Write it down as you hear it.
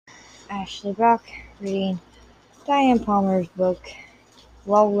Ashley Brock, reading Diane Palmer's book,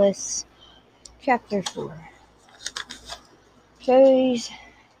 Lawless, Chapter 4. Shay's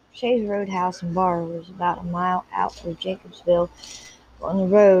Roadhouse and Bar was about a mile out of Jacobsville on the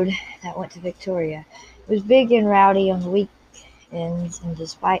road that went to Victoria. It was big and rowdy on the weekends, and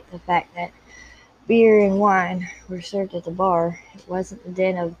despite the fact that beer and wine were served at the bar, it wasn't the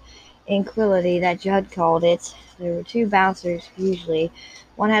den of inquility that Judd called it. There were two bouncers, usually.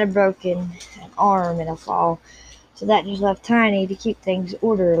 One had a broken arm in a fall, so that just left Tiny to keep things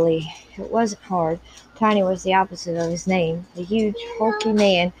orderly. It wasn't hard. Tiny was the opposite of his name, a huge, hulky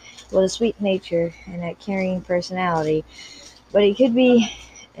man with a sweet nature and a caring personality, but he could be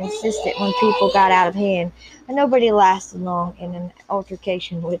insistent when people got out of hand, and nobody lasted long in an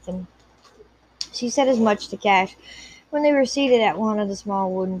altercation with him. She said as much to Cash when they were seated at one of the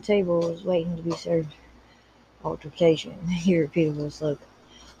small wooden tables waiting to be served. Altercation, he repeated with a slow.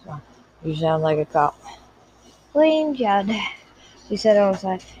 You sound like a cop. Blame Judd, she said on the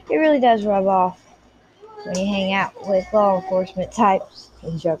side. It really does rub off when you hang out with law enforcement types.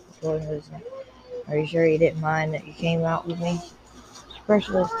 He chuckled, rolling his neck. Are you sure you didn't mind that you came out with me?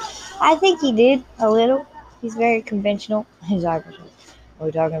 Expressionless. I think he did, a little. He's very conventional. His eyebrows were. Are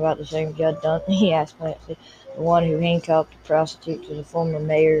we talking about the same Judd Dunton? He asked Clancy, the one who handcuffed a prostitute to the former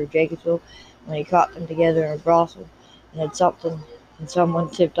mayor of Jacobsville when he caught them together in a brothel and someone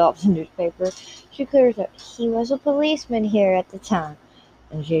tipped off the newspaper. She cleared her throat. He was a policeman here at the time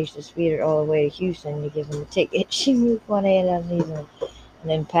and chased the speeder all the way to Houston to give him a ticket. She moved one hand uneasily and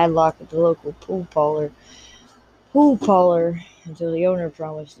then padlocked the local pool parlor until the owner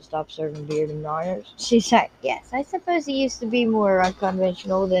promised to stop serving beer to minors. She said, yes, I suppose he used to be more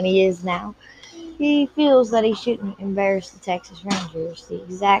unconventional than he is now. He feels that he shouldn't embarrass the Texas Rangers. The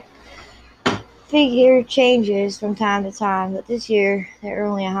exact figure changes from time to time, but this year there are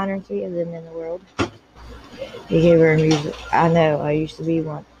only 103 of them in the world. He gave her a music. I know, I used to be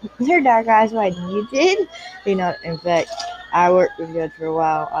one. Her dark eyes widened. You did? He nodded. In fact, I worked with Judd for a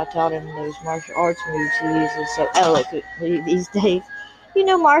while. I taught him those martial arts moves he uses so eloquently these days. You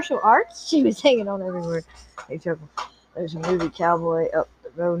know martial arts? She was hanging on every word. He chuckled. There's a movie cowboy up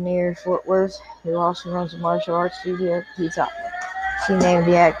the road near Fort Worth who also runs a martial arts studio. He taught me. She named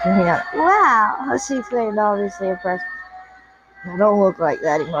the actor. He nodded. Wow, she exclaimed, obviously impressed. I don't look like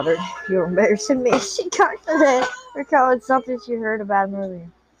that, he muttered. You're embarrassing me. She cocked her head, recalling something she heard about him earlier.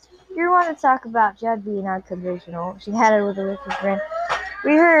 You want to talk about Judd being unconventional? She had it with a wicked grin.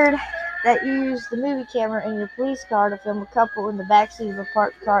 We heard that you used the movie camera in your police car to film a couple in the backseat of a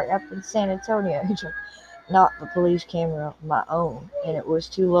parked car up in San Antonio. Not the police camera of my own, and it was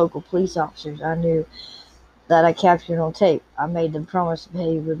two local police officers I knew that I captured on tape. I made them promise to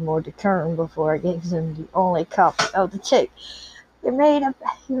behave with more decorum before I gave them the only copy of the tape. You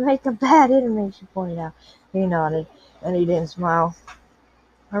make a bad enemy, she pointed out. He nodded, and he didn't smile.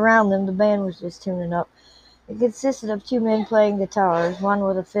 Around them, the band was just tuning up. It consisted of two men playing guitars, one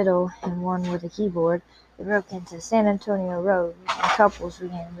with a fiddle and one with a keyboard. They broke into San Antonio Road, and couples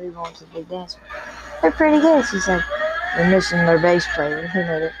began to move on to the big dance floor. They're pretty good, she said. They're missing their bass player, he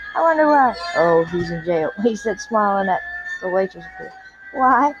nodded. I wonder why. Oh, he's in jail, he said, smiling at the waitress.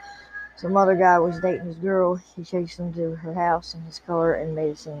 Why? Some other guy was dating his girl. He chased them to her house in his car and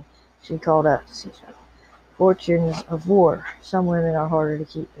made a scene. She called out to see her. Fortunes of war. Some women are harder to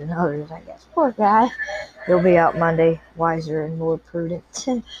keep than others, I guess. Poor guy. He'll be out Monday, wiser and more prudent.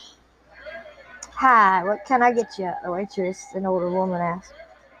 Hi, what can I get you? The waitress, an older woman, asked.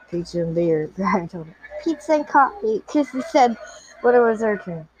 Pizza and beer, Brian told her. Pizza and coffee, Chrissy said when it was her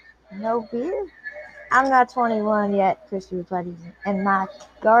turn. No beer? I'm not 21 yet, Christy replied, and my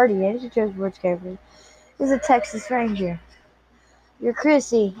guardian, she chose words carefully, is a Texas Ranger. You're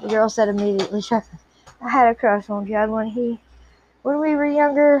Chrissy, the girl said immediately, chuckling. I had a crush on Judd when we were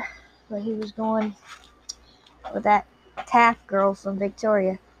younger, but he was going with that Taft girl from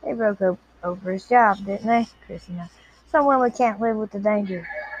Victoria. They broke up over his job, didn't they? Chrissy nodded. Some women can't live with the danger.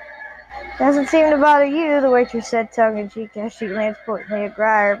 Doesn't seem to bother you, the waitress said tongue-in-cheek as she glanced pointedly at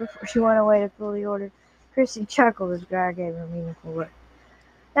Grier before she went away to fill the order. Chrissy chuckled as Grier gave her a meaningful look.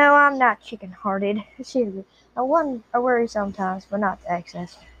 No, I'm not chicken-hearted, she agreed. I worry sometimes, but not to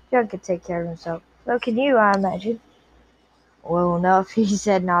excess. Judd could take care of himself. So can you, I imagine. Well enough, he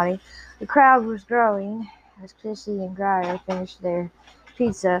said, nodding. The crowd was growing as Chrissy and Grier finished their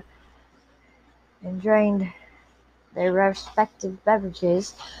pizza and drained their respective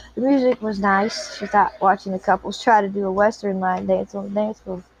beverages. The music was nice, she thought, watching the couples try to do a western line dance on the dance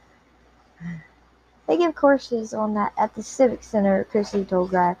floor. They give courses on that at the Civic Center, Chrissy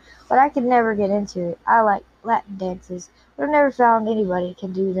told Grier, but I could never get into it. I like Latin dances, but I've never found anybody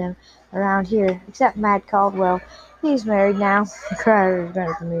can do them around here, except Matt Caldwell. He's married now. The crier is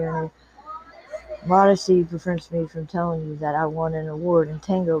running from here. Modesty prevents me from telling you that I won an award in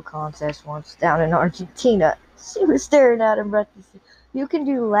tango contest once down in Argentina. She was staring at him breathlessly. You can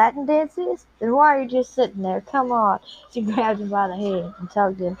do Latin dances? Then why are you just sitting there? Come on. She grabbed him by the hand and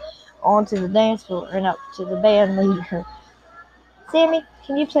tugged him onto the dance floor and up to the band leader. Sammy,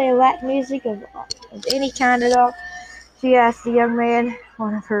 can you play Latin music of any kind at all? She asked the young man,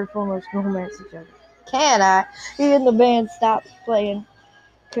 one of her foremost romantic judges. Can I? He and the band stopped playing,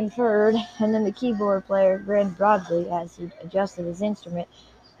 conferred, and then the keyboard player grinned broadly as he adjusted his instrument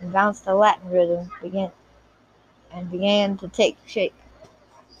and bounced a Latin rhythm began to take shape.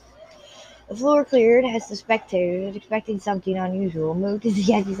 The floor cleared as the spectators, expecting something unusual, moved to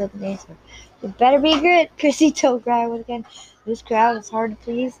the edges of the dance floor. It better be good, Chrissy told Grywood again. This crowd is hard to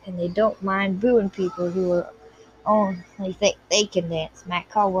please, and they don't mind booing people who only think they can dance. Matt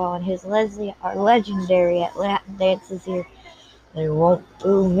Caldwell and his Leslie are legendary at Latin dances here. They won't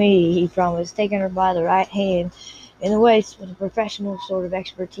boo me, he promised, taking her by the right hand in the waist with a professional sort of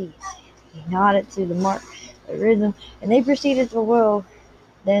expertise. He nodded to the mark, the rhythm, and they proceeded to whirl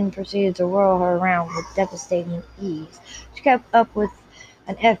her around with devastating ease. She kept up with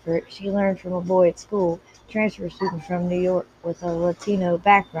an effort she learned from a boy at school, a transfer student from New York with a Latino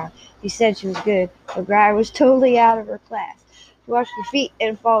background. He said she was good, but Gry was totally out of her class. She watched her feet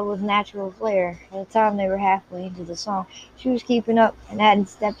and followed with natural flair. By the time they were halfway into the song, she was keeping up and adding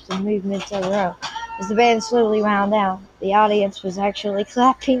steps and movements of her own. As the band slowly wound down, the audience was actually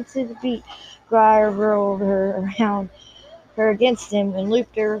clapping to the beat. Gry rolled her around her against him and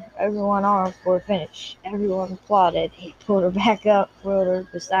looped her over one arm for a finish. Everyone applauded. He pulled her back up, whirled her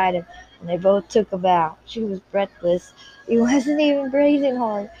beside him, and they both took a bow. She was breathless. He wasn't even breathing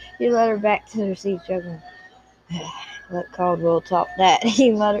hard. He led her back to her seat, chuckling. Let Caldwell top that,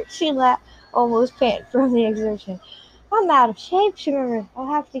 he muttered. She laughed, almost panting from the exertion. I'm out of shape, she murmured.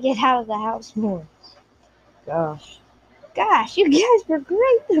 I'll have to get out of the house more. Gosh. Gosh, you guys were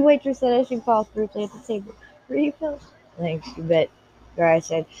great, the waitress said as she paused briefly at the table. Refills? Thanks, you bet, Gry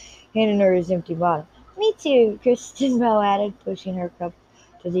said, handing her his empty bottle. Me too, Kristen Bell added, pushing her cup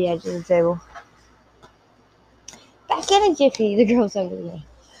to the edge of the table. Back in a jiffy, the girl said with me.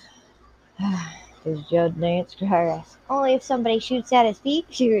 Does Judd dance? Gry asked. Only if somebody shoots at his feet,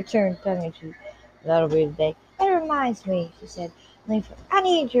 she returned, tongue-in-cheek. That'll be the day. That reminds me, she said. I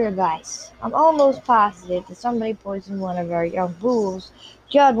need your advice. I'm almost positive that somebody poisoned one of our young bulls.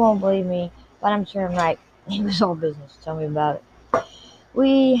 Judd won't believe me, but I'm sure I'm right. It was all business. Tell me about it.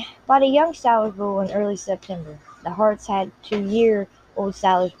 We bought a young Salvage bull in early September. The Harts had 2-year-old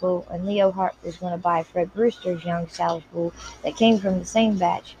Salvage bull, and Leo Hart was going to buy Fred Brewster's young Salvage bull that came from the same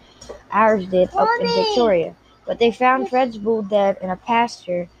batch ours did up in Victoria. But they found Fred's bull dead in a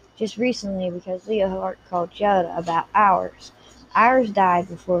pasture just recently because Leo Hart called Judd about ours. Ours died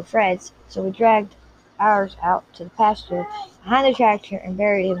before Fred's, so we dragged ours out to the pasture behind the tractor and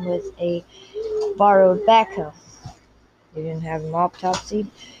buried him with a borrowed backhoe. You didn't have him autopsied?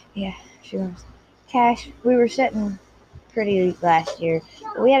 Yeah, sure. Cash, we were setting pretty last year,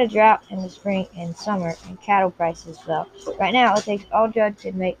 but we had a drought in the spring and summer, and cattle prices fell. Right now, it takes all Judd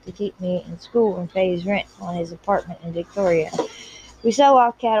can make to keep me in school and pay his rent on his apartment in Victoria. We sell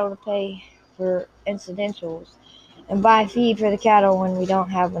off cattle to pay for incidentals and buy feed for the cattle when we don't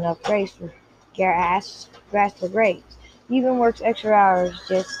have enough grass for graze. He even works extra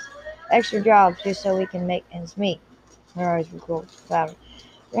jobs just so we can make ends meet. Her eyes were cold, cloudy.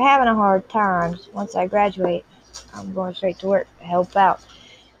 We're having a hard time. Once I graduate, I'm going straight to work to help out.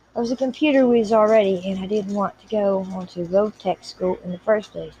 I was a computer whiz already, and I didn't want to go on to road tech school in the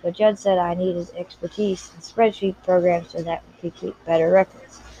first place, but Judd said I needed expertise in spreadsheet programs so that we could keep better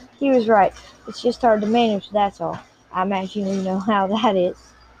records. He was right. It's just hard to manage, that's all. I imagine you know how that is.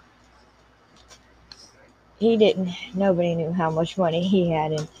 He didn't. Nobody knew how much money he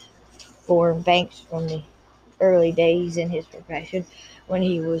had in foreign banks from the early days in his profession when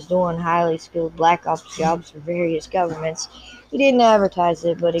he was doing highly skilled black ops jobs for various governments. He didn't advertise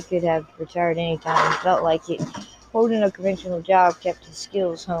it, but he could have retired any time he felt like it. Holding a conventional job kept his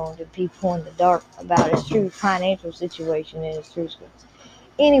skills honed and people in the dark about his true financial situation and his true skills.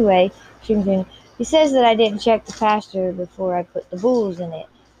 Anyway, Shington, he says that I didn't check the pasture before I put the bulls in it,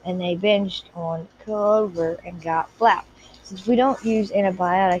 and they binged on clover and got flout. Since we don't use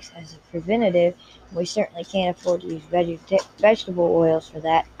antibiotics as a preventative, and we certainly can't afford to use vegetable oils for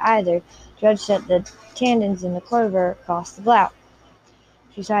that either, Judge said the tannins in the clover cost the flout.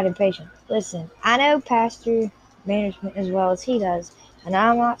 She sighed impatiently. Listen, I know pasture management as well as he does, and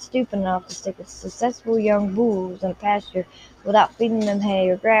I'm not stupid enough to stick with successful young bulls in a pasture without feeding them hay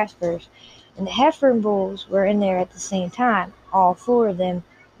or grass first. And the heifer and bulls were in there at the same time, all four of them.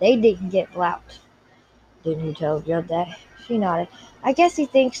 They didn't get blout. Didn't you tell Judd that? She nodded. I guess he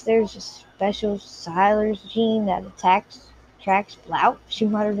thinks there's a special Siler's gene that tracks blout, she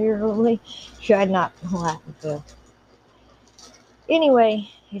muttered irritably. She tried not to laugh and failed. Anyway,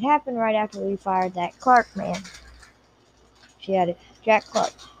 it happened right after we fired that Clark man, she added. Jack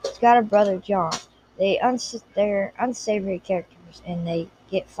Clark. He's got a brother, John. They're unsavory characters, and they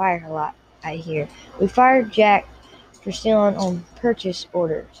get fired a lot, I hear. We fired Jack for stealing on purchase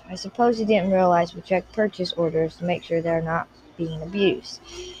orders. I suppose he didn't realize we check purchase orders to make sure they're not being abused.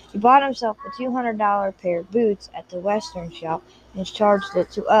 He bought himself a $200 pair of boots at the Western shop and charged it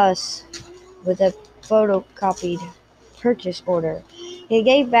to us with a photocopied purchase order. He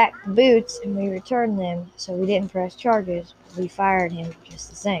gave back the boots and we returned them, so we didn't press charges, but we fired him just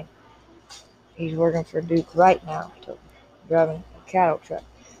the same. He's working for Duke right now, driving a cattle truck.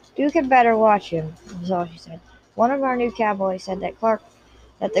 Duke had better watch him, was all she said. One of our new cowboys said that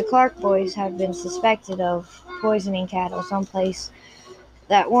the Clark boys have been suspected of poisoning cattle someplace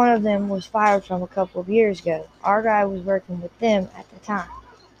that one of them was fired from a couple of years ago. Our guy was working with them at the time.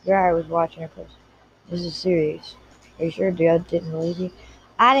 The guy was watching her close. This is serious. Are you sure Judd didn't believe you?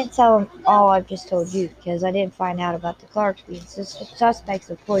 I didn't tell him all I've just told you, because I didn't find out about the Clarks being suspects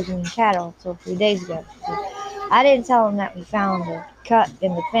of poisoning cattle until 3 days ago. I didn't tell him that we found a cut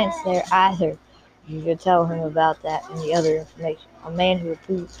in the fence there either. You should tell him about that and the other information. A man who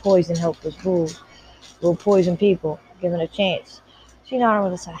would poison helpless bulls will poison people, given a chance. She nodded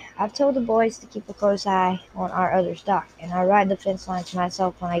with a sigh. I've told the boys to keep a close eye on our other stock, and I ride the fence lines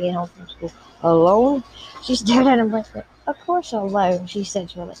myself when I get home from school. Alone? She stared at him blankly. Of course alone, she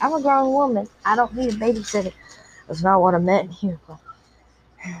said shortly. I'm a grown woman. I don't need a babysitter. That's not what I meant, he replied.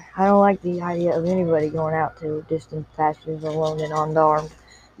 I don't like the idea of anybody going out to distant pastures alone and unarmed.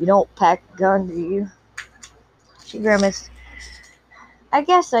 You don't pack a gun, do you? She grimaced. I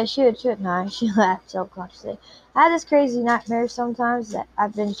guess I should, shouldn't I? She laughed self-consciously. I have this crazy nightmare sometimes that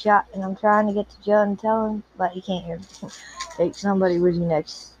I've been shot and I'm trying to get to Judd and tell him, but he can't hear me. Take somebody with you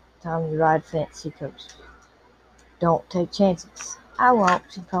next time you ride fence, he coaxed. Don't take chances. I won't,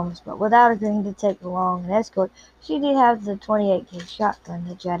 she promised, but without agreeing to take along an escort, she did have the 28 gauge shotgun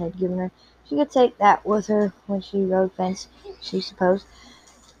that Judd had given her. She could take that with her when she rode fence, she supposed.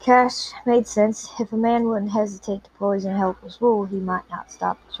 Cash made sense. If a man wouldn't hesitate to poison a helpless bull, he might not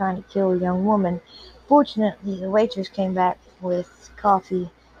stop trying to kill a young woman. Fortunately, the waitress came back with coffee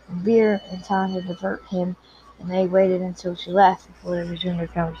and beer in time to divert him, and they waited until she left before they resumed their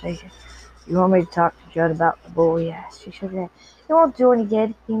conversation. You want me to talk to Judd about the bull? He asked. She shook her head. It won't do any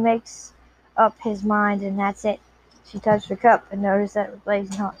good. He makes up his mind, and that's it. She touched her cup and noticed that it was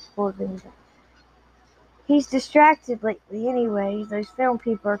blazing hot. He's distracted lately anyway. Those film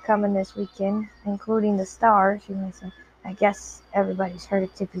people are coming this weekend, including the stars. She mentioned. I guess everybody's heard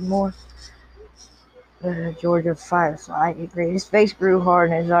of Tippy Moore. The Georgia Firefly, he agreed. His face grew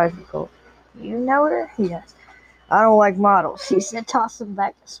hard and his eyes were cold. You know her? He asked. I don't like models, he said, tossing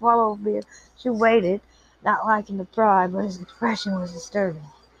back a swallow of beer. She waited, not liking the pry, but his expression was disturbing.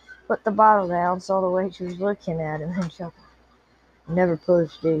 Put the bottle down, saw the waitress looking at him, and chuckled. You never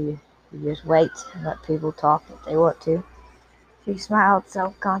push, do you? You just wait and let people talk if they want to. She smiled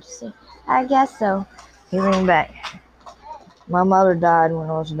self-consciously. I guess so. He leaned back. My mother died when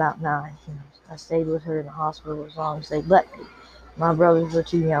I was about 9. I stayed with her in the hospital as long as they'd let me. My brothers were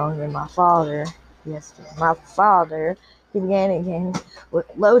too young, and my father, he began again with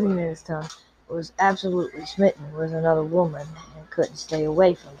loathing in his tongue, was absolutely smitten with another woman and couldn't stay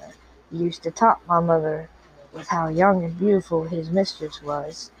away from her. He used to taunt my mother with how young and beautiful his mistress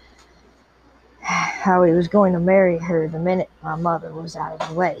was, how he was going to marry her the minute my mother was out of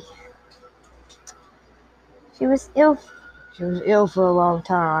the way. She was ill for a long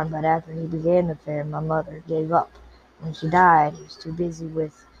time, but after he began the affair, my mother gave up. When she died, he was too busy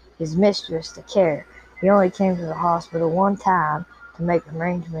with his mistress to care. He only came to the hospital one time to make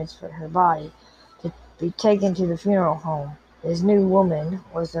arrangements for her body to be taken to the funeral home. His new woman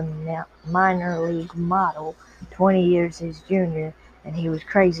was a minor league model, 20 years his junior, and he was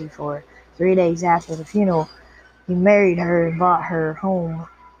crazy for her. 3 days after the funeral, he married her and brought her home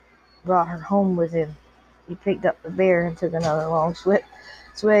with him. He picked up the beer and took another long swig,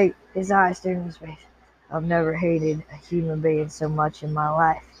 his eyes staring in his face. I've never hated a human being so much in my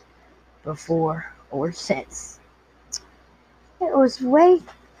life, before or since. It was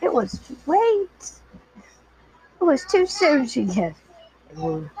too soon, she guessed. It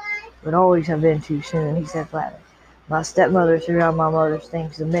would always have been too soon, he said flatly. My stepmother threw out my mother's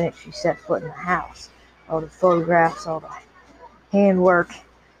things the minute she set foot in the house. All the photographs, all the handwork.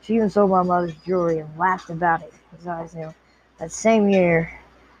 She even sold my mother's jewelry and laughed about it. Besides, that same year,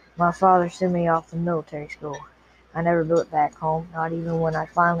 my father sent me off to military school. I never went back home, not even when I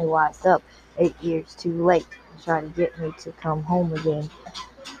finally wised up 8 years too late and tried to get me to come home again.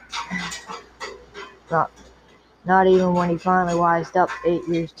 Not, not even when he finally wised up 8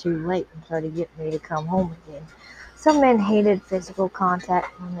 years too late and tried to get me to come home again. Some men hated physical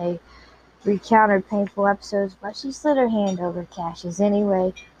contact when they recounted painful episodes, but she slid her hand over Cash's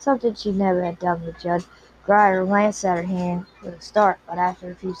anyway, something she never had done with Judd. Grider glanced at her hand with a start, but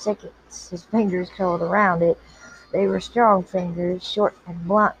after a few seconds his fingers curled around it. They were strong fingers, short and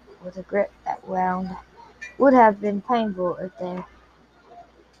blunt, with a grip that would have been painful if they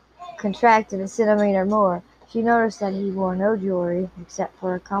contracted a centimeter more. She noticed that he wore no jewelry, except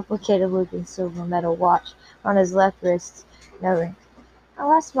for a complicated-looking silver metal watch on his left wrist. No ring. I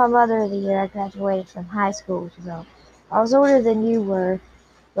lost my mother the year I graduated from high school, she wrote. I was older than you were,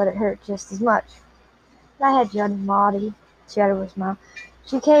 but it hurt just as much. I had young Maudie. Cheddar was mom.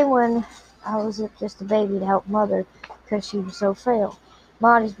 She came when I was just a baby to help mother because she was so frail.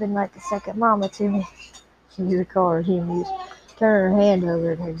 Maudie's been like a second mama to me. She used to call her he amused. Turned her hand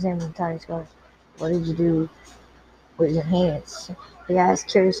over and examined the tiny scars. What did you do with your hands? He asked,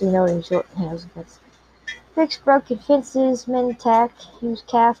 curiously noting short nails and cuts. Fix broken fences, mend tack, use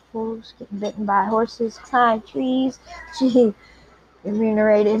calf pulls, getting bitten by horses, climb trees. She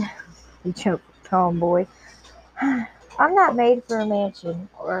remunerated the choked tomboy. I'm not made for a mansion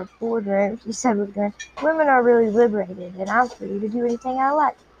or a boardroom, she said with a grin. Women are really liberated, and I'm free to do anything I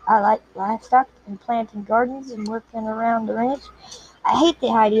like. I like livestock and planting gardens and working around the ranch. I hate the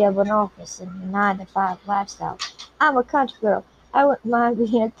idea of an office and a 9-to-5 lifestyle. I'm a country girl. I wouldn't mind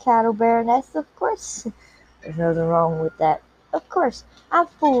being a cattle baroness, of course. There's nothing wrong with that. Of course. I'm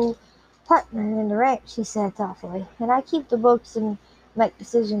full partner in the ranch, she said thoughtfully, and I keep the books and make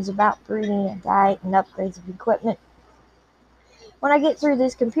decisions about breeding and diet and upgrades of equipment. When I get through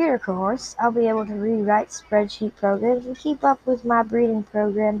this computer course, I'll be able to rewrite spreadsheet programs and keep up with my breeding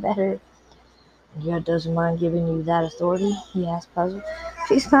program better. Judd doesn't mind giving you that authority, he asked, puzzled.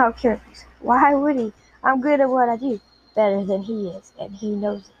 She smiled curiously. Why would he? I'm good at what I do, better than he is, and he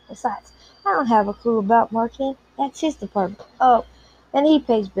knows it. Besides, I don't have a clue about marketing. That's his department. Oh, and he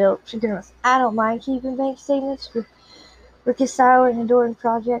pays bills. She goes, I don't mind keeping bank statements, reconciling and enduring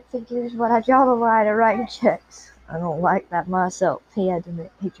project figures, but I draw the line at writing checks. I don't like that myself, he had to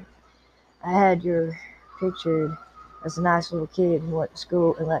admit. I had your pictured as a nice little kid who went to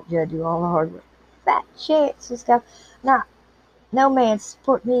school and let Judd do all the hard work. Fat chance and stuff. Nah, no man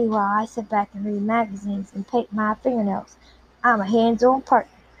support me while I sit back and read magazines and paint my fingernails. I'm a hands-on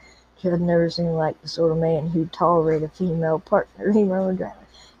partner. Judd never seemed like the sort of man who'd tolerate a female partner, he murmured dryly.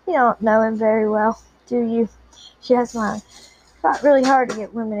 You don't know him very well, do you? She asked smiling. Fought really hard to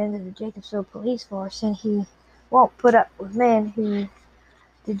get women into the Jacobsville police force, and he won't put up with men who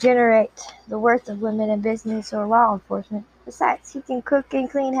degenerate the worth of women in business or law enforcement. Besides, he can cook and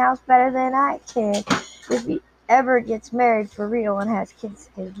clean house better than I can. If he ever gets married for real and has kids,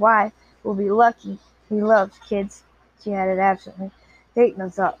 his wife will be lucky. He loves kids, she added absently. Dayton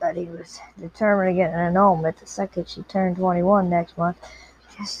thought that he was determined to get an annulment the second she turned 21 next month,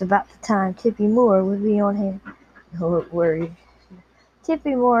 just about the time Tippy Moore would be on hand. Don't worry.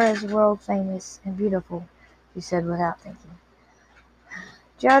 Tippy Moore is world famous and beautiful, she said without thinking.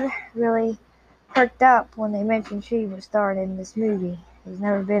 Judd really perked up when they mentioned she was starred in this movie. He's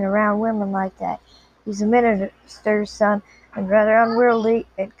never been around women like that. He's a minister's son and rather unwieldy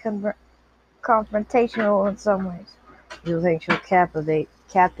and confrontational in some ways. You'll think she'll captivate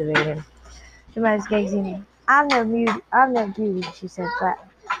him. Somebody's gazing. I'm no beauty, she said flatly.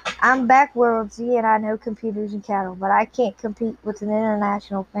 I'm backworldsy and I know computers and cattle, but I can't compete with an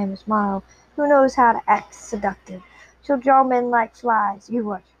international famous model who knows how to act seductive. She'll draw men like flies. You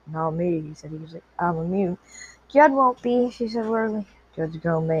watch. Not me, he said easily. I'm immune. Judd won't be, she said worriedly. Judd's a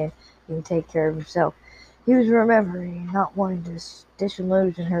grown man. He can take care of himself. He was remembering, not wanting to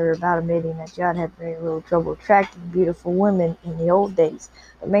disillusion her about admitting that Judd had very little trouble attracting beautiful women in the old days.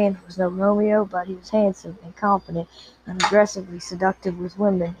 The man was no Romeo, but he was handsome and confident and aggressively seductive with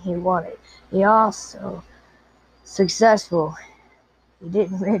women he wanted. He also successful. He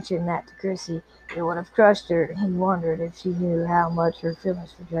didn't mention that to Chrissy. It would have crushed her. He wondered if she knew how much her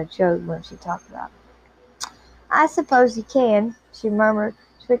feelings for Judd showed when she talked about it. I suppose he can, she murmured,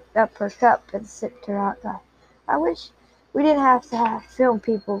 picked up her cup and sipped her hot coffee. I wish we didn't have to have film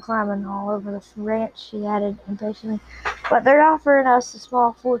people climbing all over the ranch, she added impatiently. But they're offering us a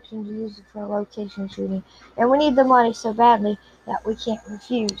small fortune to use it for a location shooting, and we need the money so badly that we can't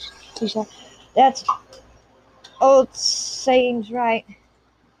refuse. She said, that's old saying's right,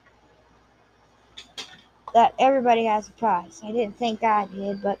 that everybody has a price. I didn't think I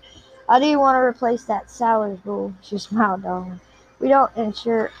did, but I do want to replace that Sellers bull. She smiled, darling. We don't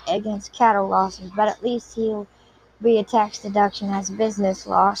insure against cattle losses, but at least he'll be a tax deduction as a business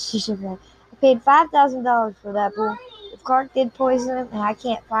loss. She shook her head. I paid $5,000 for that bull. If Clark did poison him and I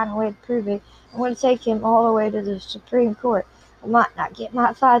can't find a way to prove it, I'm going to take him all the way to the Supreme Court. I might not get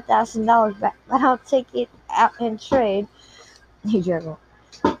my $5,000 back, but I'll take it out in trade. He chuckled.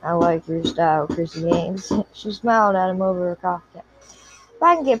 I like your style, Chrissy Gaines. She smiled at him over her coffee cup. If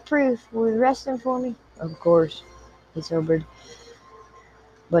I can get proof, will you arrest him for me? Of course, he sobered.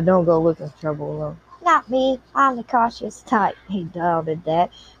 But don't go looking for trouble alone. Not me. I'm the cautious type. He doubted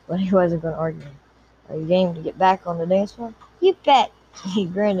that, but he wasn't going to argue. Are you game to get back on the dance floor? You bet. He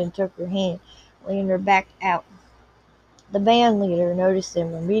grinned and took her hand, leaned her back out. The band leader noticed him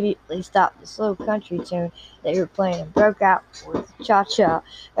and immediately stopped the slow country tune they were playing and broke out with cha-cha.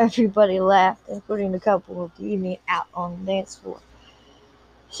 Everybody laughed, including the couple of the evening out on the dance floor.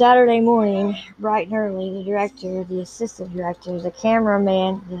 Saturday morning, bright and early, the director, the assistant director, the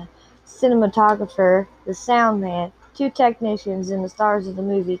cameraman, the cinematographer, the sound man, 2 technicians, and the stars of the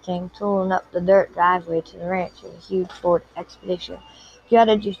movie came tooling up the dirt driveway to the ranch in a huge Ford Expedition. Judd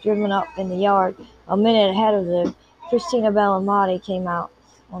had just driven up in the yard. A minute ahead of them, Christina Bell and Maudie came out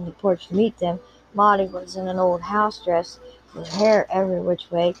on the porch to meet them. Maudie was in an old house dress with hair every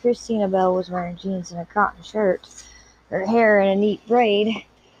which way. Christina Bell was wearing jeans and a cotton shirt, her hair in a neat braid.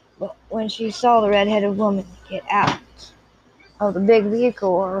 But when she saw the red-headed woman get out of the big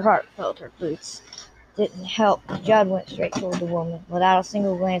vehicle, her heart felt her boots. Didn't help. Judd went straight toward the woman, without a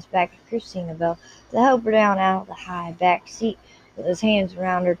single glance back at Christina Bell, to help her down out of the high back seat with his hands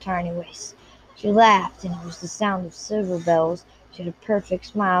around her tiny waist. She laughed, and it was the sound of silver bells. She had a perfect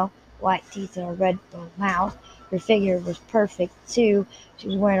smile, white teeth, and a red mouth. Her figure was perfect, too. She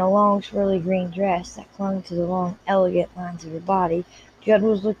was wearing a long, swirly green dress that clung to the long, elegant lines of her body. Judd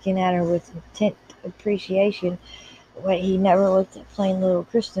was looking at her with intent appreciation, but he never looked at plain little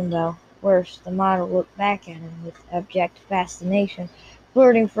Kristen Bell. Worse, the model looked back at him with abject fascination,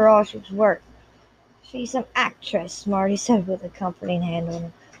 flirting for all she was worth. She's some actress, Marty said with a comforting hand on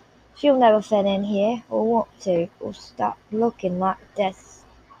him. She'll never fit in here, or want to, or stop looking like death.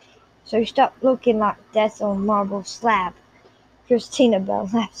 So stop looking like death on marble slab. Christina Bell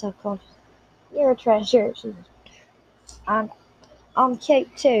laughed self-consciously. You're a treasure, she said. I'm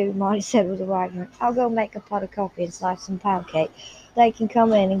cake too, Marty said with a wide grin. I'll go make a pot of coffee and slice some pound cake. They can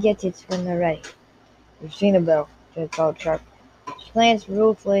come in and get it when they're ready. Christina Bell, Judd called sharply. She glanced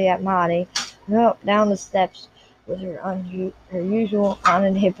ruefully at Marty, and up down the steps with her usual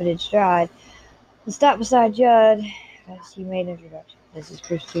uninhibited stride, and stopped beside Judd as he made introduction. This is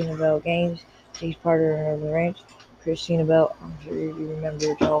Christina Bell Gaines. She's partner of the ranch. Christina Bell, I'm sure you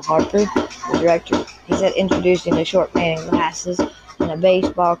remember Joel Harper, the director. He said, introducing a short man in glasses and a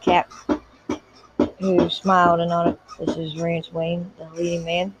baseball cap, who smiled and nodded. This is Rance Wayne, the leading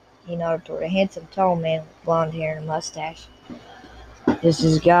man. He nodded toward a handsome, tall man with blonde hair and a mustache. This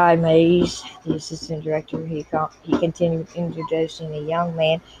is Guy Mays, the assistant director. He continued, introducing a young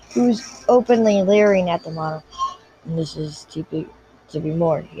man who was openly leering at the model. And this is Tippy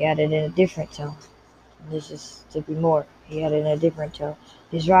Moore, he added in a different tone. And this is Tippy Moore, he added in a different tone.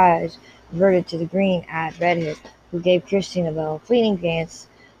 His eyes reverted to the green-eyed redhead, who gave Christina Bell a fleeting glance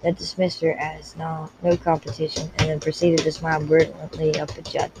that dismissed her as no competition, and then proceeded to smile brilliantly up at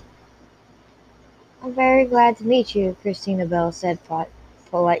Judd. I'm very glad to meet you, Christina Bell said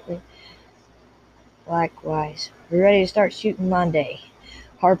politely. Likewise. We're ready to start shooting Monday,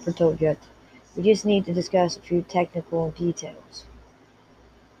 Harper told Judd. We just need to discuss a few technical details.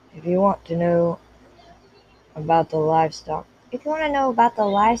 If you want to know about the livestock,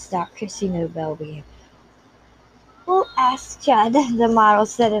 Christina Bell began. We'll ask Judd, the model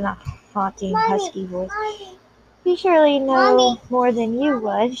said in a haunting, husky voice. You surely know more than you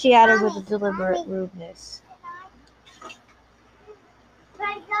would, she added with a deliberate rudeness.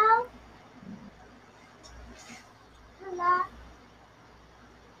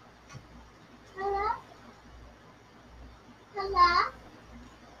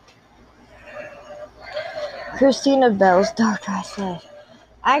 Christina Bell's dark eyes flashed.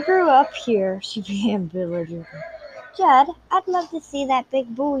 I grew up here, she began belligerently. Judd, I'd love to see that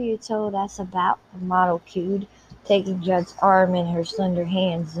big bull you told us about, the model cooed, taking Judd's arm in her slender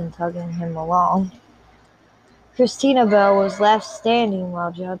hands and tugging him along. Christina Bell was left standing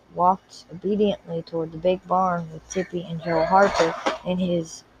while Judd walked obediently toward the big barn with Tippy and Joe Harper in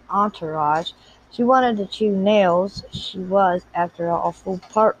his entourage. She wanted to chew nails. She was, after all, a full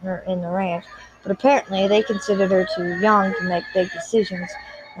partner in the ranch, but apparently they considered her too young to make big decisions,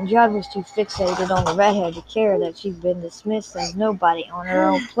 and Judd was too fixated on the redhead to care that she'd been dismissed as nobody on her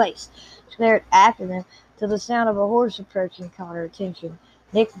own place. She glared after them till the sound of a horse approaching caught her attention.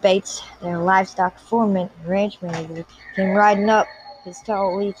 Nick Bates, their livestock foreman and ranch manager, came riding up, his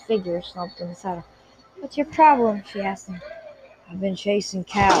tall, lithe figure slumped in the saddle. "What's your problem?" she asked him. "I've been chasing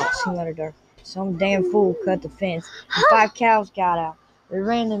cows," he muttered to her. "Some damn fool cut the fence, and 5 cows got out. We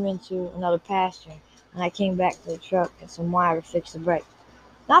ran them into another pasture, and I came back to the truck and some wire to fix the brake."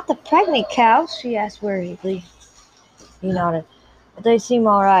 "Not the pregnant cows?" she asked worriedly. He nodded. "But they seem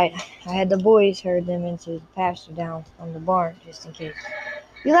all right. I had the boys herd them into the pasture down from the barn, just in case."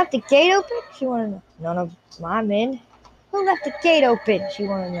 "You left the gate open?" she wanted to know. "None of my men." "Who left the gate open?" she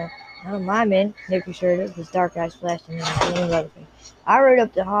wanted to know. "None of my men," Nick assured her, his dark eyes flashing in his gleaming Leatherface. "I rode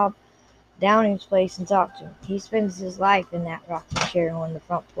up to Hob Downing's place and talked to him. He spends his life in that rocking chair on the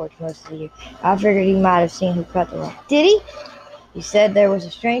front porch most of the year. I figured he might have seen who cut the lawn." "Did he?" "He said there was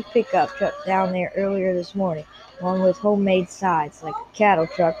a strange pickup truck down there earlier this morning, one with homemade sides, like a cattle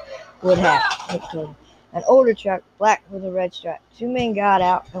truck would have," Nick told him. "An older truck, black with a red stripe. 2 men got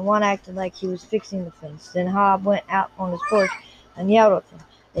out, and one acted like he was fixing the fence. Then Hob went out on his porch and yelled at them.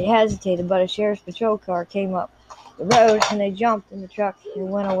 They hesitated, but a sheriff's patrol car came up the road, and they jumped in the truck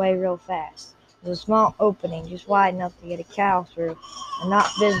and went away real fast. There was a small opening, just wide enough to get a cow through, and not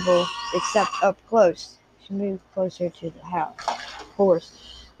visible except up close." She moved closer to the horse,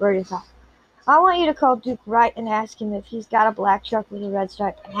 Birdie thought. "I want you to call Duke Wright and ask him if he's got a black truck with a red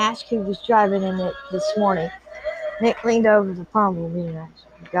stripe, and ask who was driving in it this morning." Nick leaned over the pommel, meeting eyes.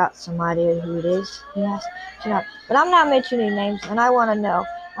 "You got some idea who it is?" he asked. She nodded. "But I'm not mentioning names, and I want to know.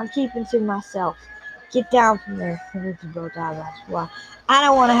 I'm keeping to myself." "Get down from there," he lifted both eyebrows. "Why?" "I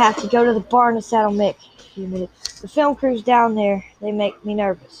don't want to have to go to the barn to saddle Mick," she admitted. "The film crews down there, they make me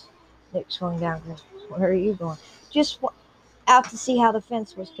nervous." Nick swung down. "Where are you going?" "Just out to see how the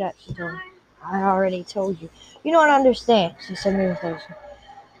fence was cut," she told him. "I already told you." "You don't understand," she said, moving closer.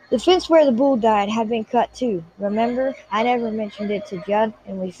 "The fence where the bull died had been cut too. Remember? I never mentioned it to Judd,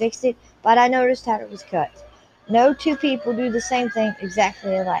 and we fixed it, but I noticed how it was cut. No 2 people do the same thing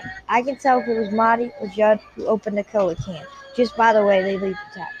exactly alike. I can tell if it was Marty or Judd who opened the cola can, just by the way they leave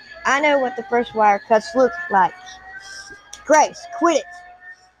the top. I know what the first wire cuts look like." "Grace, quit it!"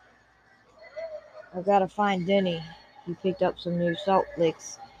 "I've got to find Denny. He picked up some new salt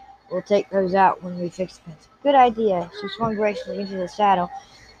licks. We'll take those out when we fix the fence." "Good idea." She swung gracefully into the saddle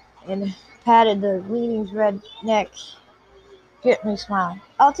and patted the leaning's red neck, gently smiling.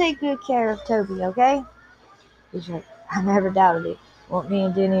 "I'll take good care of Toby, okay?" He said. "I never doubted it. Want me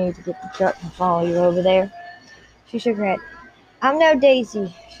and Denny to get the truck and follow you over there?" She shook her head. "I'm no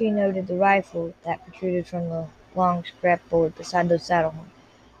daisy." She noted the rifle that protruded from the long scrapboard beside the saddle horn.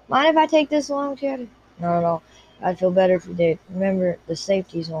 "Mind if I take this along, Judd?" "Not at all. I'd feel better if you did. Remember, the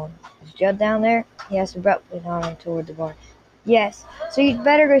safety's on. Is Judd down there?" he asked abruptly, nodding toward the barn. "Yes. So you'd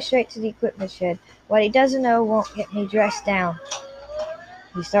better go straight to the equipment shed. What he doesn't know won't get me dressed down."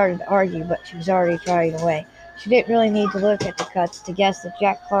 He started to argue, but she was already trotting away. She didn't really need to look at the cuts to guess that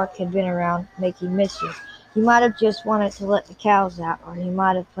Jack Clark had been around making mischief. He might have just wanted to let the cows out, or he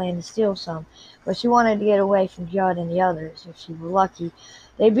might have planned to steal some, but she wanted to get away from Judd and the others. If she were lucky,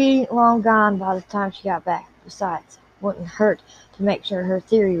 they'd be long gone by the time she got back. Besides, it wouldn't hurt to make sure her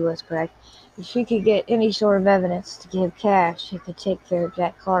theory was correct. If she could get any sort of evidence to give Cash, she could take care of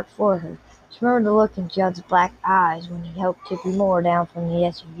Jack Clark for her. She remembered the look in Judd's black eyes when he helped Tippy Moore down from the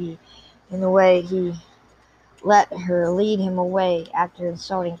SUV, and the way he let her lead him away after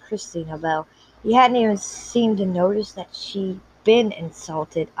insulting Christina Bell. He hadn't even seemed to notice that she'd been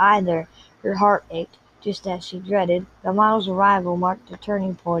insulted either. Her heart ached, just as she dreaded. The model's arrival marked a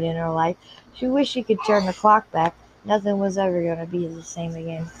turning point in her life. She wished she could turn the clock back. Nothing was ever going to be the same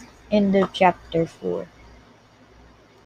again. End of chapter 4.